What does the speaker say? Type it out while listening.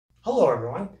Hello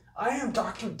everyone, I am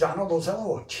Dr. Donald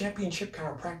Ozello of Championship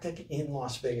Chiropractic in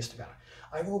Las Vegas, Nevada.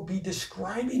 I will be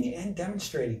describing and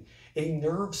demonstrating a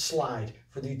nerve slide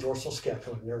for the dorsal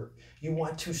scapular nerve. You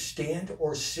want to stand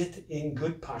or sit in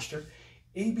good posture,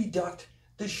 abduct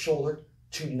the shoulder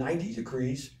to 90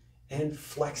 degrees and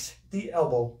flex the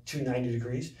elbow to 90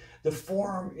 degrees. The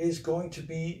forearm is going to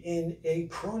be in a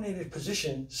pronated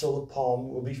position so the palm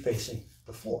will be facing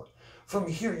the floor. From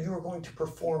here, you are going to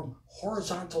perform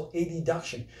horizontal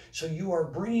adduction. So you are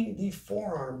bringing the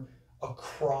forearm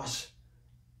across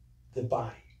the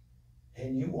body.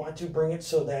 And you want to bring it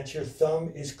so that your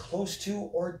thumb is close to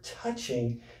or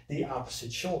touching the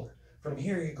opposite shoulder. From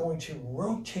here, you're going to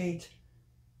rotate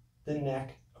the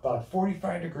neck about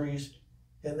 45 degrees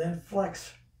and then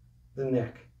flex the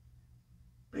neck.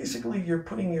 Basically, you're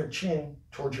putting your chin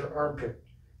towards your armpit.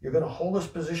 You're going to hold this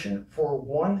position for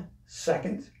 1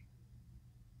 second.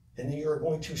 And then you're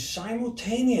going to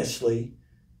simultaneously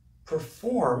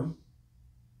perform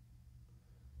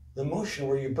the motion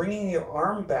where you're bringing your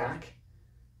arm back,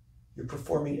 you're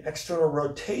performing external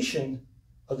rotation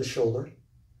of the shoulder,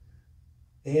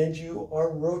 and you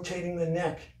are rotating the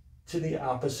neck to the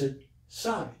opposite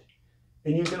side.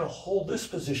 And you're going to hold this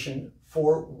position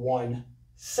for 1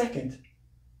 second.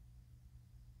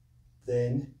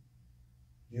 Then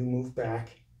you move back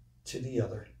to the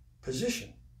other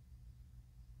position.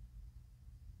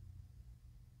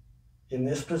 In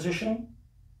this position,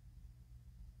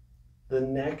 the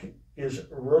neck is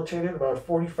rotated about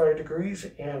 45 degrees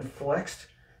and flexed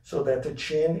so that the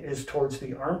chin is towards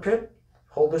the armpit.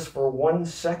 Hold this for 1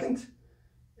 second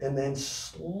and then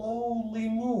slowly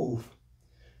move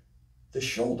the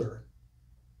shoulder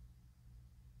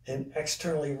and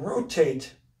externally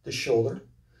rotate the shoulder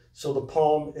so the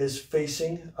palm is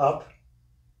facing up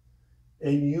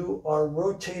and you are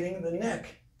rotating the neck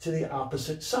to the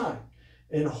opposite side.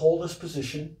 And hold this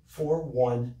position for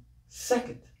 1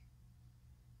 second.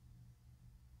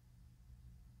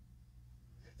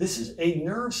 This is a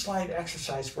nerve slide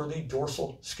exercise for the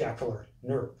dorsal scapular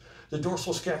nerve. The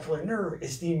dorsal scapular nerve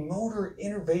is the motor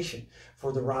innervation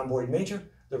for the rhomboid major,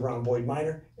 the rhomboid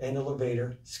minor, and the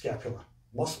levator scapula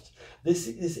muscles. This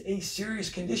is a serious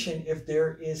condition if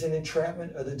there is an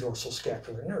entrapment of the dorsal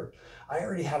scapular nerve. I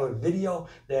already have a video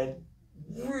that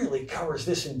really covers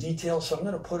this in detail, so I'm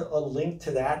going to put a link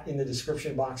to that in the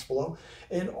description box below.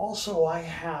 And also I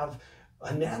have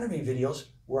anatomy videos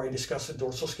where I discuss the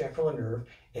dorsal scapular nerve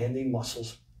and the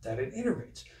muscles that it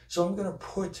innervates. So I'm going to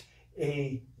put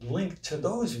a link to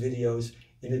those videos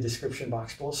in the description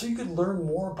box below so you could learn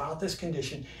more about this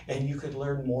condition and you could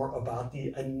learn more about the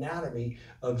anatomy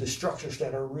of the structures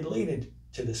that are related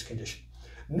to this condition.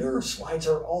 Nerve slides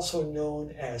are also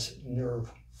known as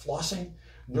nerve flossing,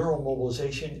 neural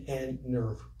mobilization, and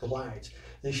nerve glides.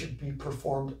 They should be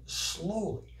performed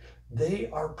slowly. They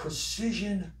are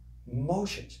precision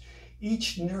motions.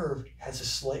 Each nerve has a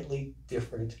slightly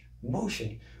different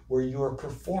motion where you are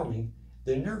performing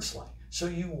the nerve slide. So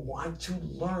you want to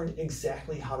learn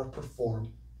exactly how to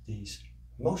perform these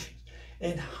motions.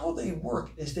 And how they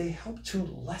work is they help to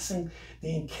lessen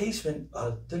the encasement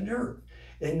of the nerve.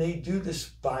 And they do this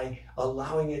by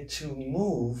allowing it to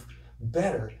move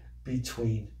better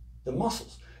between the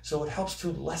muscles. So it helps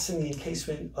to lessen the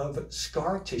encasement of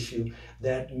scar tissue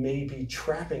that may be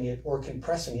trapping it or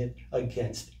compressing it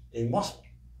against a muscle.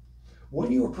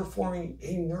 When you are performing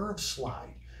a nerve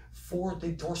slide for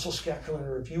the dorsal scapular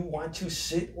nerve, you want to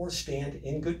sit or stand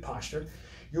in good posture.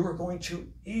 You are going to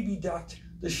abduct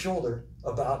the shoulder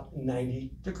about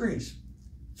 90 degrees.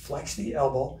 Flex the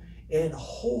elbow and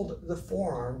hold the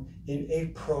forearm in a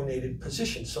pronated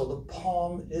position. So the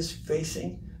palm is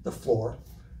facing the floor.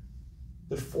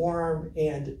 The forearm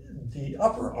and the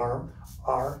upper arm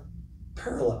are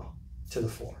parallel to the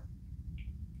floor.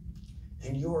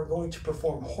 And you are going to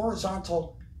perform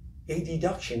horizontal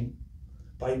adduction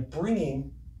by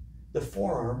bringing the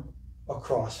forearm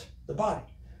across the body.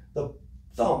 The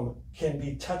thumb can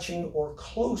be touching or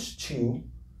close to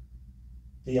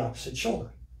the opposite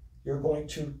shoulder. You're going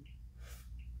to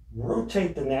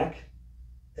rotate the neck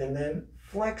and then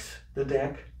flex the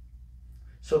neck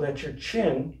so that your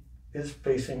chin is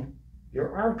facing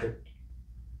your armpit.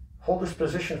 Hold this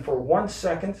position for 1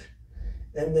 second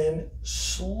and then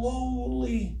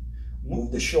slowly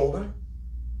move the shoulder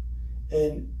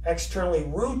and externally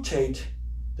rotate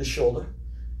the shoulder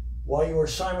while you are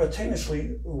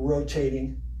simultaneously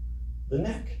rotating the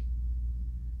neck.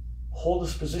 Hold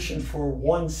this position for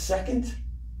 1 second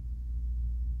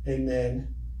and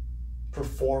then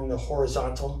perform the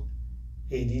horizontal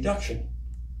adduction.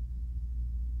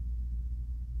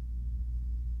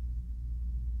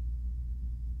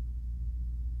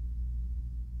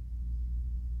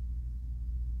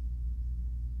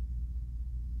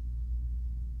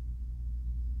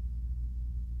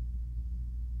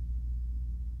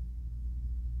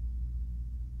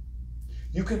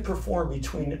 You can perform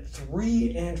between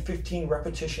 3 and 15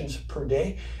 repetitions per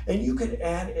day, and you could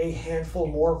add a handful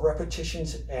more of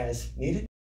repetitions as needed.